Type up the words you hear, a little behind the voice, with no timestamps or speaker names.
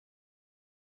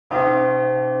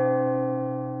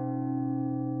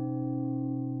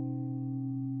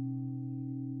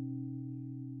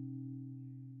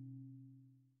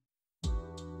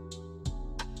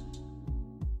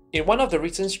In one of the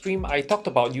recent streams, I talked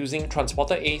about using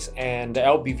Transporter Ace and the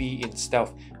LBV in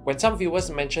stealth, when some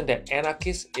viewers mentioned that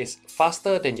Anarchist is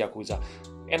faster than Yakuza.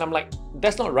 And I'm like,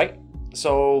 that's not right.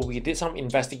 So we did some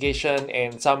investigation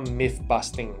and some myth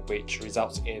busting, which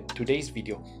results in today's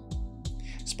video.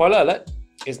 Spoiler alert,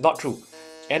 it's not true.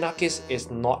 Anarchist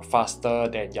is not faster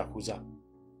than Yakuza.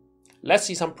 Let's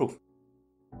see some proof.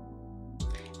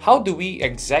 How do we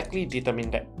exactly determine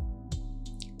that?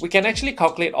 We can actually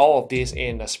calculate all of this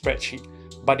in a spreadsheet,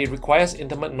 but it requires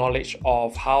intimate knowledge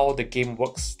of how the game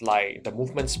works, like the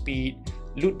movement speed,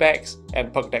 loot bags,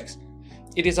 and perk decks.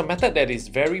 It is a method that is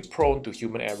very prone to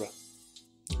human error.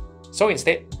 So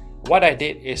instead, what I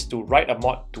did is to write a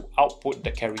mod to output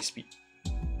the carry speed.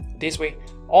 This way,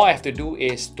 all I have to do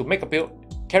is to make a build,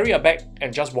 carry a bag,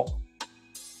 and just walk.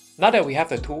 Now that we have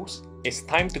the tools, it's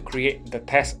time to create the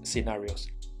test scenarios.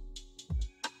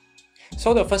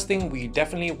 So the first thing we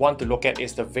definitely want to look at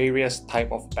is the various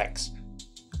type of bags.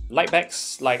 Light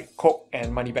bags like coke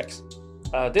and money bags.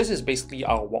 This is basically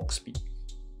our walk speed.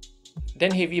 Then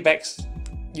heavy bags,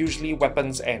 usually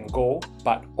weapons and gold,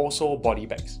 but also body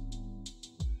bags.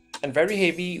 And very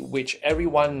heavy, which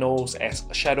everyone knows as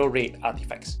Shadow Raid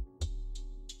artifacts.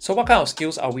 So what kind of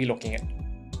skills are we looking at?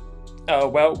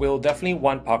 Well, we'll definitely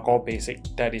want parkour basic,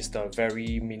 that is the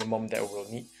very minimum that we'll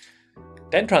need.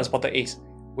 Then Transporter Ace,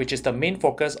 which is the main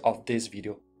focus of this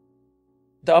video.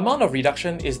 The amount of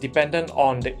reduction is dependent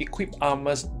on the equipped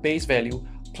armor's base value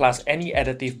plus any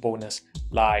additive bonus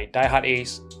like Die Hard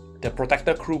Ace, the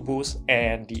Protector Crew boost,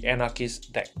 and the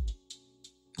Anarchist deck.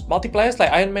 Multipliers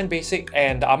like Iron Man basic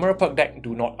and the Armorer perk deck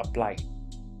do not apply.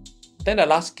 Then the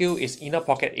last skill is Inner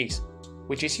Pocket Ace,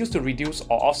 which is used to reduce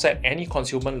or offset any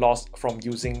concealment loss from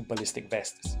using ballistic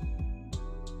vests.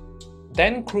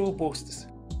 Then Crew boosts.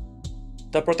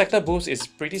 The Protector boost is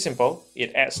pretty simple,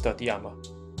 it adds 30 armor.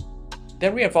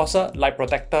 Then Reinforcer like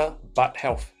Protector but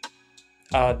health.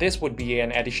 This would be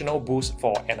an additional boost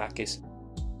for Anarchist.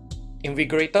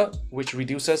 Invigorator, which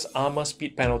reduces armor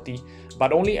speed penalty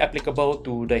but only applicable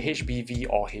to the HBV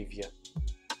or heavier.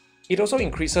 It also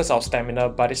increases our stamina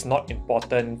but is not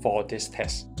important for this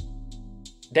test.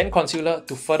 Then Concealer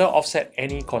to further offset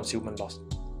any concealment loss.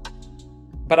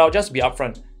 But I'll just be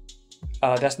upfront.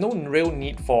 There's no real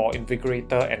need for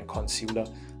Invigorator and Concealer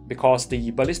because the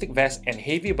Ballistic Vest and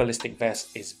Heavy Ballistic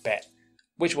Vest is bad,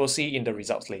 which we'll see in the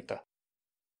results later.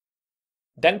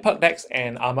 Then perk decks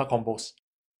and armor combos.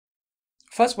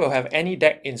 First, we'll have any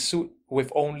deck in suit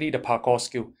with only the parkour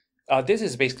skill. This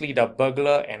is basically the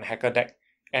Burglar and Hacker deck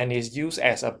and is used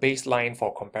as a baseline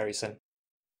for comparison.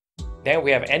 Then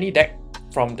we have any deck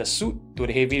from the suit to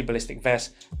the Heavy Ballistic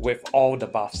Vest with all the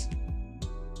buffs.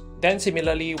 Then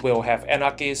similarly, we'll have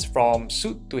Anarchist from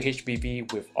suit to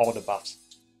HBV with all the buffs.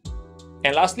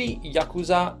 And lastly,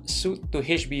 Yakuza suit to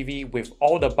HBV with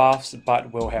all the buffs,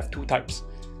 but we'll have two types.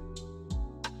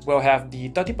 We'll have the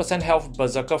 30% health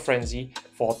Berserker Frenzy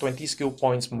for 20 skill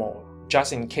points more,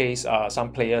 just in case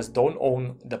some players don't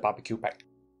own the barbecue pack.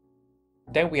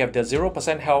 Then we have the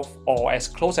 0% health or as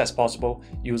close as possible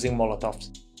using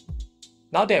Molotovs.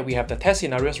 Now that we have the test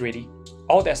scenarios ready,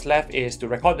 all that's left is to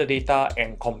record the data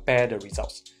and compare the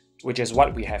results, which is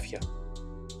what we have here.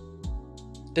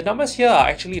 The numbers here are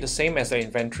actually the same as the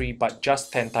inventory but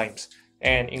just 10 times,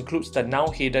 and includes the now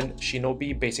hidden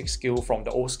Shinobi basic skill from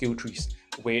the old skill trees,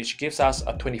 which gives us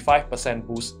a 25%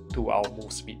 boost to our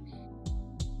move speed.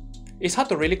 It's hard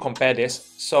to really compare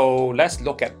this, so let's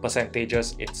look at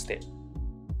percentages instead.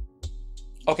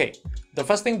 Okay, the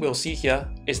first thing we'll see here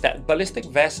is that Ballistic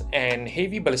Vest and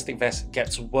Heavy Ballistic Vest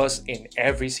gets worse in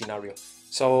every scenario,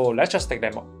 so let's just take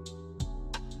them out.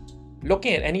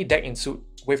 Looking at any deck in suit,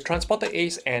 with Transporter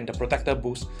Ace and the Protector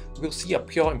boost, we'll see a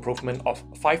pure improvement of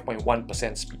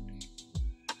 5.1% speed.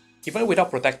 Even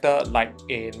without Protector, like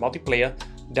in multiplayer,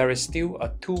 there is still a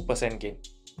 2% gain.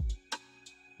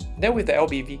 Then with the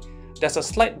LBV, there's a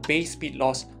slight base speed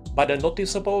loss but a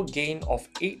noticeable gain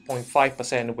of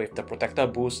 8.5% with the Protector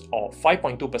boost or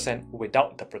 5.2%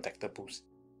 without the Protector boost.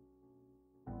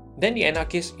 Then the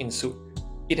Anarchist in suit.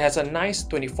 It has a nice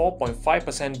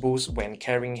 24.5% boost when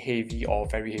carrying heavy or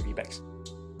very heavy bags.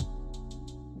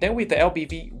 Then with the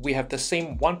LBV, we have the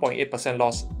same 1.8%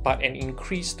 loss but an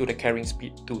increase to the carrying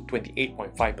speed to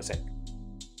 28.5%.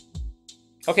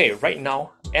 Okay, right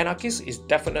now, Anarchist is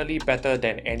definitely better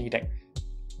than any deck.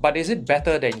 But is it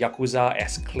better than Yakuza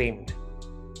as claimed?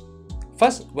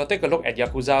 First, we'll take a look at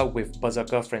Yakuza with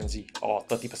Berserker Frenzy, or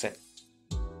 30%.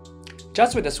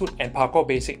 Just with the suit and parkour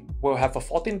basic, we'll have a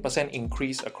 14%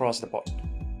 increase across the board.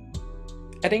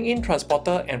 Adding in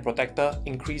Transporter and Protector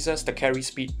increases the carry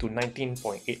speed to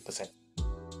 19.8%.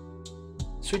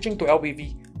 Switching to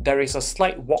LBV, there is a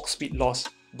slight walk speed loss,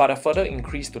 but a further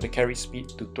increase to the carry speed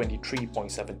to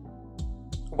 23.7.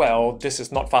 Well, this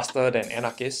is not faster than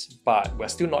Anarchist, but we're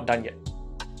still not done yet.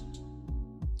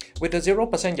 With the 0%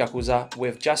 Yakuza,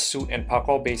 with just suit and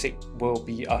parkour basic will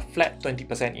be a flat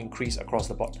 20% increase across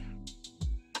the board.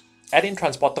 Add in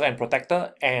transporter and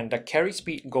protector and the carry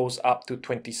speed goes up to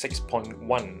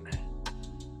 26.1.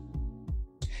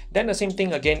 Then the same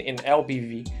thing again in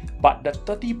LBV, but the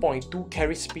 30.2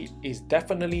 carry speed is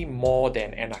definitely more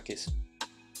than Anarchist.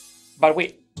 But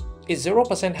wait, is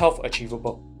 0% health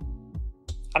achievable?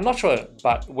 I'm not sure,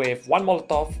 but with one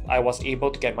Molotov, I was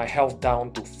able to get my health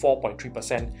down to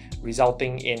 4.3%,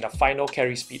 resulting in a final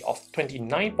carry speed of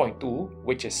 29.2,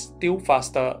 which is still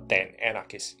faster than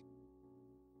Anarchist.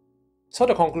 So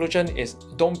the conclusion is,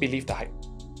 don't believe the hype.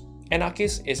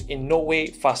 Anarchist is in no way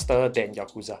faster than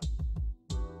Yakuza.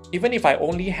 Even if I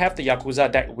only have the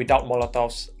Yakuza deck without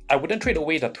Molotovs, I wouldn't trade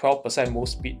away the 12% move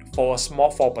speed for a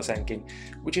small 4% gain,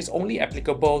 which is only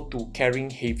applicable to carrying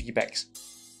heavy bags.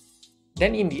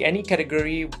 Then in the any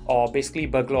category or basically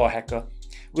burglar or hacker,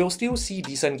 we'll still see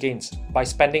decent gains by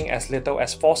spending as little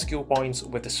as 4 skill points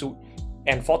with the suit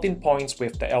and 14 points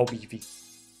with the LBV.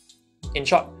 In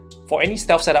short, for any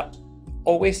stealth setup,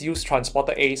 always use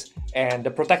Transporter Ace and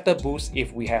the Protector boost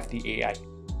if we have the AI.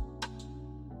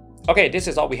 Okay, this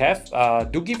is all we have.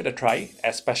 Do give it a try,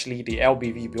 especially the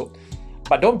LBV build,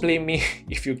 but don't blame me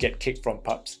if you get kicked from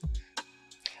pubs.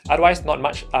 Otherwise, not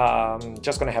much.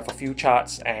 Just gonna have a few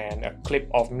charts and a clip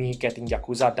of me getting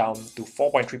Yakuza down to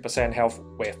 4.3% health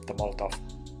with the Molotov.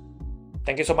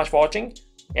 Thank you so much for watching,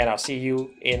 and I'll see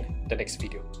you in the next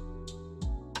video.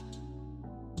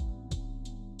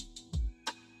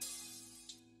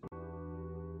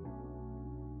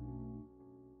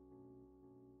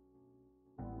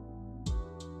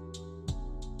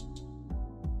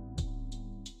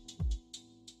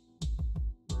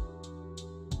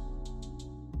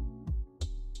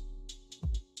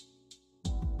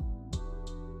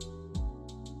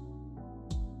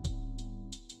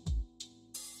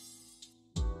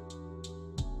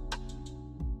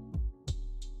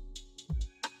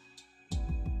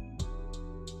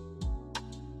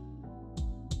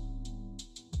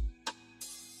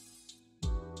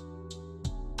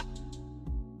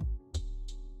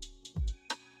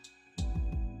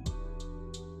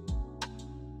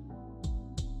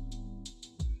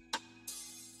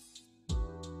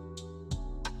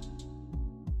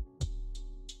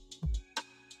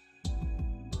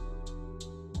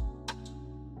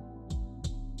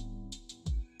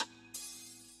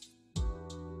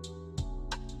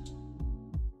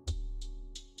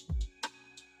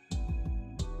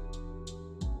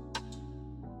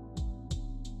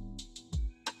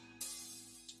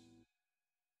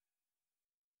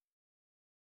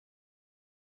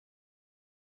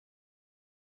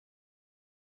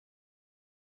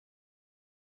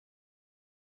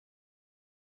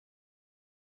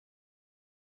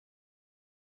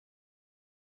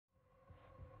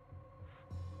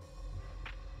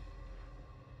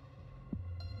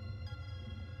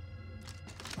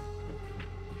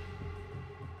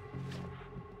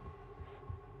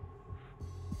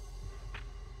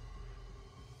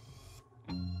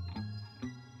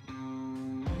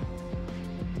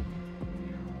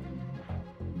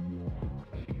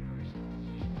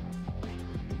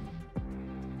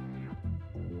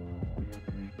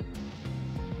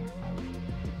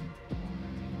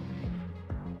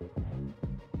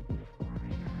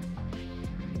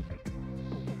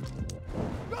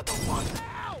 What the fuck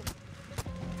now?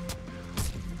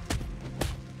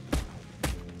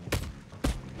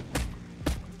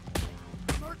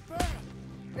 Hurt bad.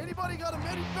 Anybody got a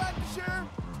medivac to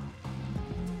share?